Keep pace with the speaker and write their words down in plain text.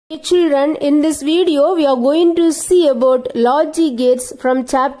Hey children, in this video we are going to see about logic gates from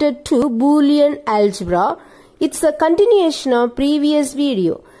chapter 2 Boolean algebra. It's a continuation of previous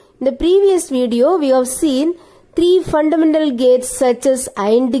video. In the previous video we have seen three fundamental gates such as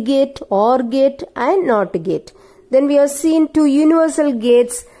AND gate, OR gate and NOT gate. Then we have seen two universal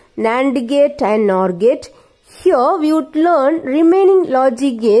gates, NAND gate and NOR gate. Here we would learn remaining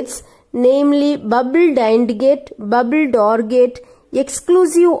logic gates, namely bubbled AND gate, bubbled OR gate,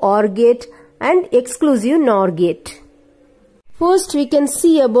 exclusive OR gate and exclusive NOR gate. First we can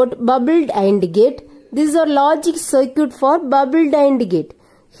see about bubbled AND gate. This is a logic circuit for bubbled AND gate.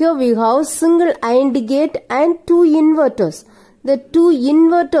 Here we have single AND gate and two inverters. The two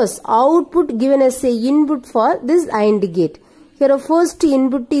inverters output given as a input for this AND gate. Here a first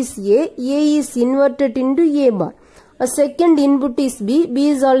input is A is inverted into A bar. A second input is B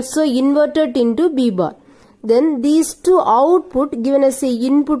is also inverted into B bar. Then these two output given as a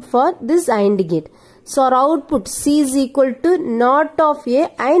input for this AND gate. So our output C is equal to NOT of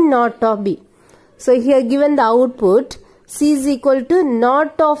A and NOT of B. So here given the output C is equal to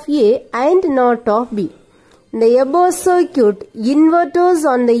NOT of A and NOT of B. In the above circuit, inverters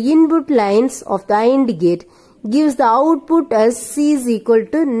on the input lines of the AND gate gives the output as C is equal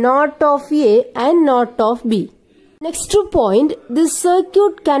to NOT of A and NOT of B. Next point, this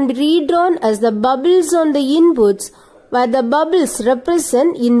circuit can be redrawn as the bubbles on the inputs where the bubbles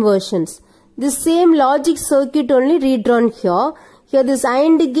represent inversions. This same logic circuit only redrawn here. Here this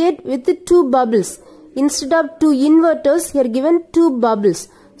AND gate with two bubbles. Instead of two inverters, here given two bubbles.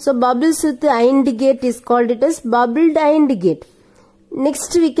 So bubbles with the AND gate is called it as bubbled AND gate.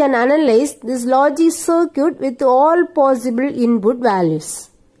 Next we can analyze this logic circuit with all possible input values.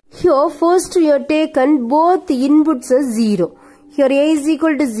 Here first we have taken both inputs as 0. Here A is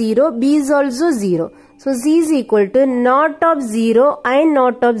equal to 0, B is also 0. So C is equal to NOT of 0 and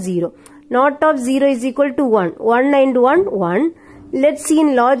NOT of 0. NOT of 0 is equal to 1. 1 and 1, 1. Let's see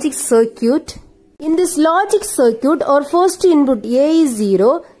in logic circuit. In this logic circuit, our first input A is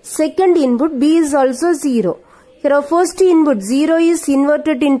 0, second input B is also 0. Here our first input 0 is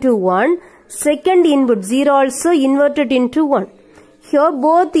inverted into 1, second input 0 also inverted into 1. Here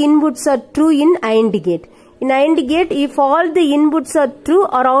both inputs are true in AND gate. In AND gate, if all the inputs are true,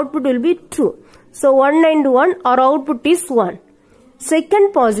 our output will be true. So 1 and 1, our output is 1.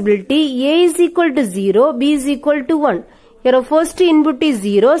 Second possibility, A is equal to 0, B is equal to 1. Here our first input is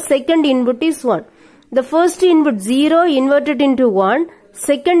 0, second input is 1. The first input 0 inverted into 1,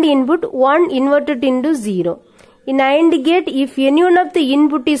 second input 1 inverted into 0. In AND gate, if any one of the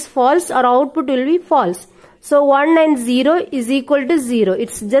input is false, our output will be false. So 1 and 0 is equal to 0.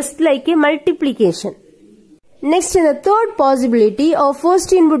 It's just like a multiplication. Next, in the third possibility, our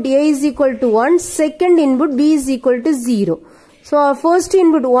first input A is equal to 1, second input B is equal to 0. So our first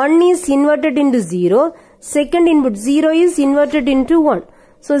input 1 is inverted into 0, second input 0 is inverted into 1.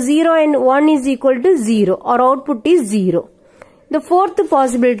 So 0 and 1 is equal to 0. Our output is 0. The fourth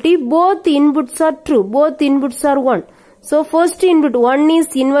possibility, both inputs are true. Both inputs are 1. So first input 1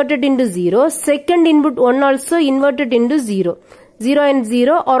 is inverted into 0. Second input 1 also inverted into 0. 0 and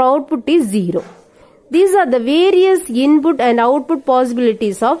 0, our output is 0. These are the various input and output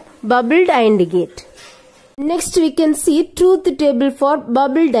possibilities of bubbled AND gate. Next we can see truth table for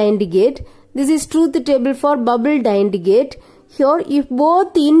bubbled AND gate. This is truth table for bubbled AND gate. Here if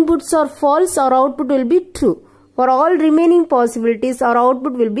both inputs are false, our output will be true. For all remaining possibilities, our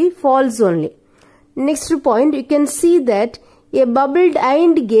output will be false only. Next point, you can see that a bubbled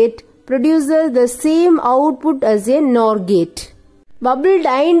AND gate produces the same output as a NOR gate. Bubbled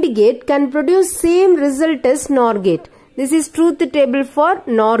AND gate can produce same result as NOR gate. This is truth table for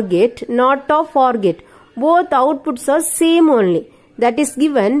NOR gate, not of OR gate. Both outputs are same only. That is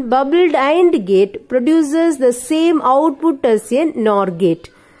given bubbled AND gate produces the same output as a NOR gate.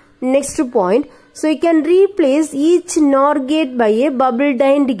 Next point, so you can replace each NOR gate by a bubbled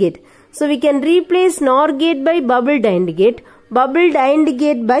AND gate. So we can replace NOR gate by bubbled AND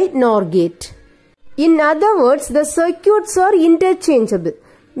gate by NOR gate. In other words, the circuits are interchangeable.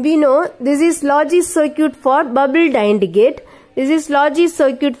 We know this is logic circuit for bubbled AND gate. This is logic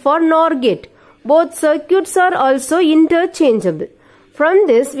circuit for NOR gate. Both circuits are also interchangeable. From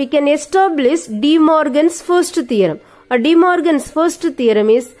this, we can establish De Morgan's first theorem. De Morgan's first theorem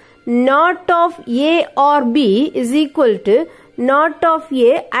is NOT of A or B is equal to NOT of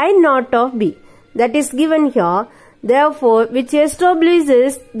A and NOT of B. That is given here. Therefore, which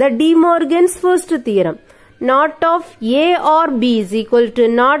establishes the De Morgan's first theorem. NOT of A or B is equal to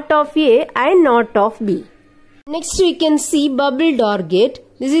NOT of A and NOT of B. Next we can see bubbled OR gate.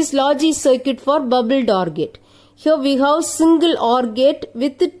 This is logic circuit for bubbled OR gate. Here we have single OR gate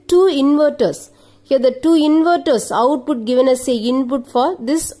with two inverters. Here the two inverters output given as a input for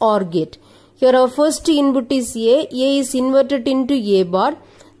this OR gate. Here our first input is A is inverted into A bar.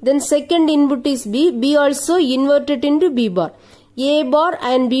 Then second input is B also inverted into B bar. A bar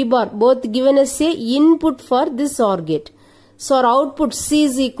and B bar both given as a input for this OR gate. So our output C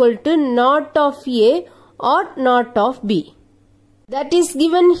is equal to not of A or not of B. That is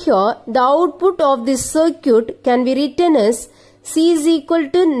given here. The output of this circuit can be written as C is equal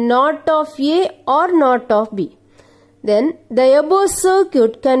to not of A or not of B. Then the above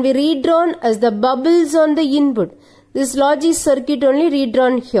circuit can be redrawn as the bubbles on the input. This logic circuit only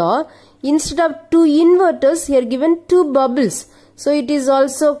redrawn here. Instead of two inverters, here given two bubbles. So it is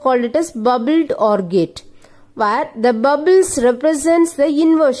also called it as bubbled OR gate, where the bubbles represents the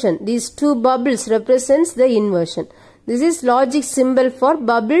inversion. These two bubbles represents the inversion. This is logic symbol for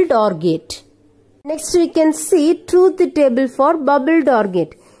bubbled OR gate. Next we can see truth table for bubbled OR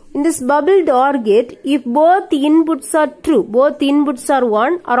gate. In this bubbled OR gate, if both inputs are true, both inputs are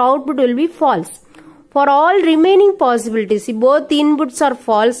 1, our output will be false. For all remaining possibilities, if both inputs are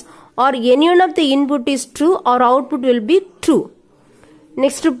false or any one of the input is true, our output will be true.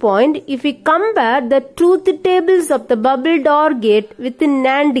 Next point, if we compare the truth tables of the bubbled OR gate with the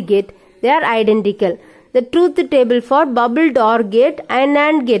NAND gate, they are identical. The truth table for bubbled OR gate and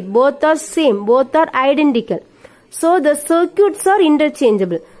NAND gate, both are same, both are identical. So the circuits are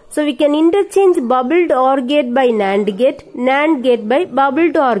interchangeable. So we can interchange bubbled OR gate by NAND gate by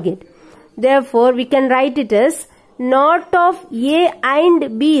bubbled OR gate. Therefore, we can write it as not of A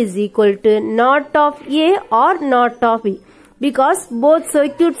and B is equal to not of A or not of B, because both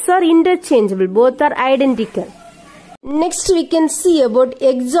circuits are interchangeable, both are identical. Next we can see about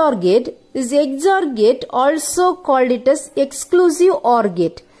XOR gate. This XOR gate also called it as exclusive OR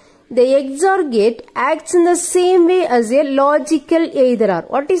gate. The XOR gate acts in the same way as a logical either or.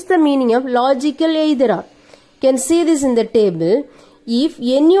 What is the meaning of logical either or? You can see this in the table. If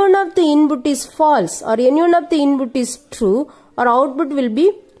any one of the input is false or any one of the input is true, our output will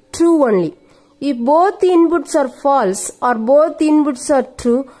be true only. If both inputs are false or both inputs are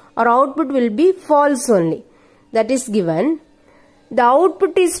true, our output will be false only. That is given. The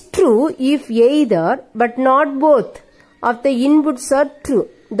output is true if either but not both of the inputs are true.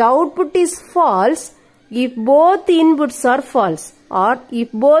 The output is false if both inputs are false or if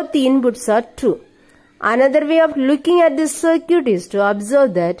both inputs are true. Another way of looking at this circuit is to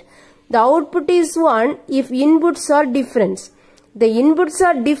observe that the output is 1 if inputs are different. The inputs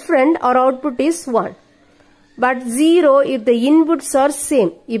are different, our output is 1. But 0 if the inputs are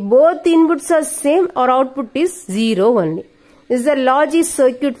same. If both inputs are same, our output is 0 only. This is the logic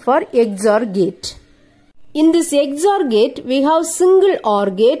circuit for XOR gate. In this XOR gate, we have single OR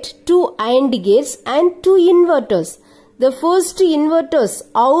gate, two AND gates and two inverters. The first inverter's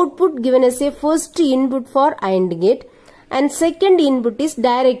output given as a first input for AND gate and second input is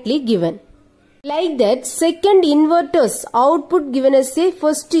directly given. Like that, second inverter's output given as a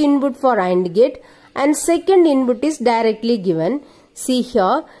first input for AND gate and second input is directly given. See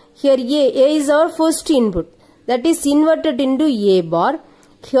here A is our first input, that is inverted into A bar.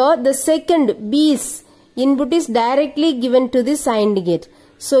 Here the second B's input is directly given to this AND gate.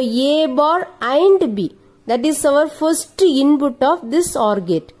 So A bar and B, that is our first input of this OR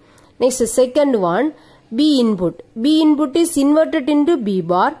gate. Next, the second one, B input. B input is inverted into B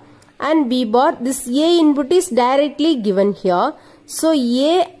bar and B bar, this A input is directly given here. So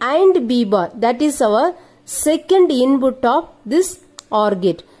A and B bar, that is our second input of this OR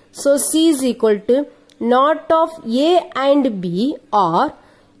gate. So C is equal to not of A and B or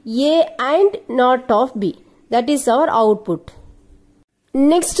A and not of B. That is our output.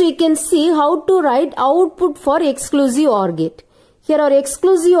 Next we can see how to write output for exclusive OR gate. Here our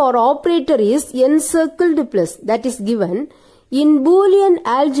exclusive OR operator is encircled plus, that is given. In Boolean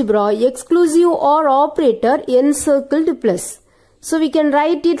algebra, exclusive OR operator encircled plus. So we can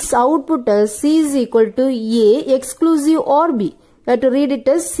write its output as C is equal to A exclusive OR B. We have to read it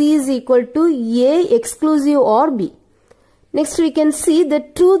as C is equal to A exclusive OR B. Next we can see the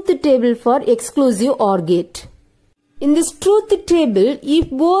truth table for exclusive OR gate. In this truth table, if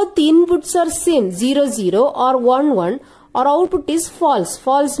both inputs are same 0 0 or 1 1, our output is false.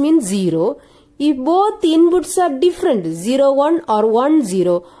 False means 0. If both inputs are different 0 1 or 1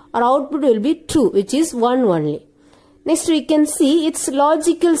 0, our output will be true, which is 1 only. Next we can see its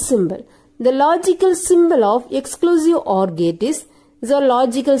logical symbol. The logical symbol of exclusive OR gate is the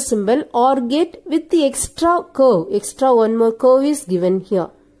logical symbol OR gate with the extra curve. Extra one more curve is given here.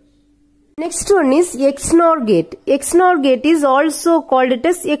 Next one is XNOR gate. XNOR gate is also called it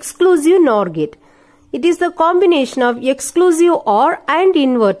as exclusive NOR gate. It is the combination of exclusive OR and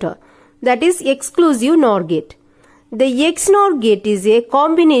inverter, that is exclusive NOR gate. The XNOR gate is a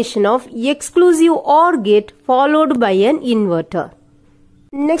combination of exclusive OR gate followed by an inverter.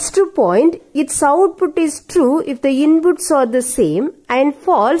 Next point, its output is true if the inputs are the same and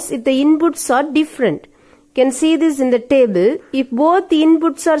false if the inputs are different. You can see this in the table. If both the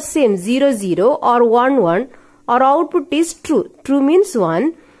inputs are same 0 0 or 1 1, our output is true. True means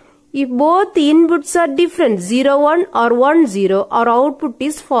 1. If both the inputs are different 0 1 or 1 0, our output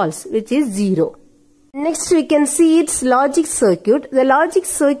is false, which is 0. Next we can see its logic circuit. The logic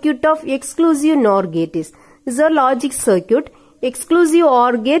circuit of exclusive NOR gate is a logic circuit, exclusive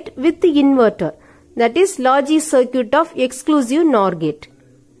OR gate with the inverter. That is logic circuit of exclusive NOR gate.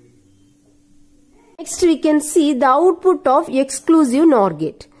 Next we can see the output of exclusive NOR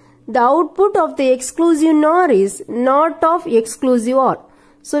gate. The output of the exclusive NOR is NOT of exclusive OR.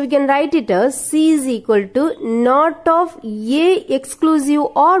 So we can write it as C is equal to NOT of A exclusive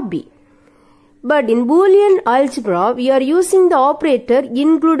OR B. But in Boolean algebra, we are using the operator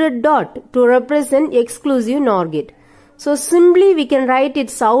included dot to represent exclusive NOR gate. So simply we can write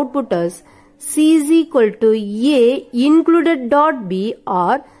its output as C is equal to A included dot B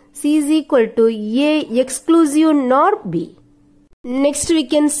or C is equal to A exclusive NOR B. Next we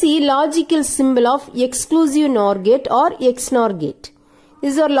can see logical symbol of exclusive NOR gate or XNOR gate.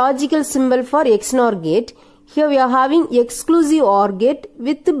 This is our logical symbol for XNOR gate. Here we are having exclusive OR gate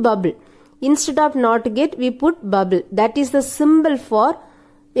with bubble. Instead of NOT gate, we put bubble. That is the symbol for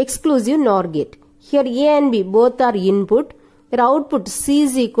exclusive NOR gate. Here A and B both are input. Your output C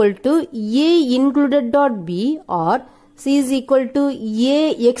is equal to A included dot B or C is equal to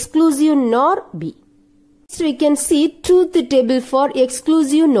A exclusive NOR B. Next we can see truth table for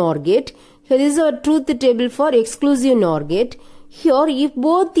exclusive NOR gate. Here is our truth table for exclusive NOR gate. Here if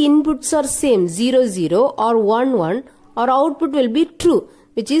both inputs are same 0 0 or 1 1, our output will be true,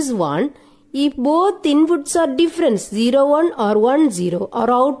 which is 1. If both inputs are different 0 1 or 1 0, our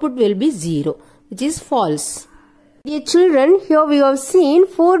output will be 0, which is false. Dear children, here we have seen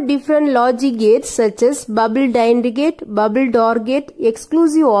 4 different logic gates such as bubbled AND gate, bubbled OR gate,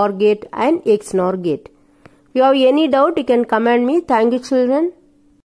 exclusive OR gate and XNOR gate. If you have any doubt, you can comment me. Thank you children.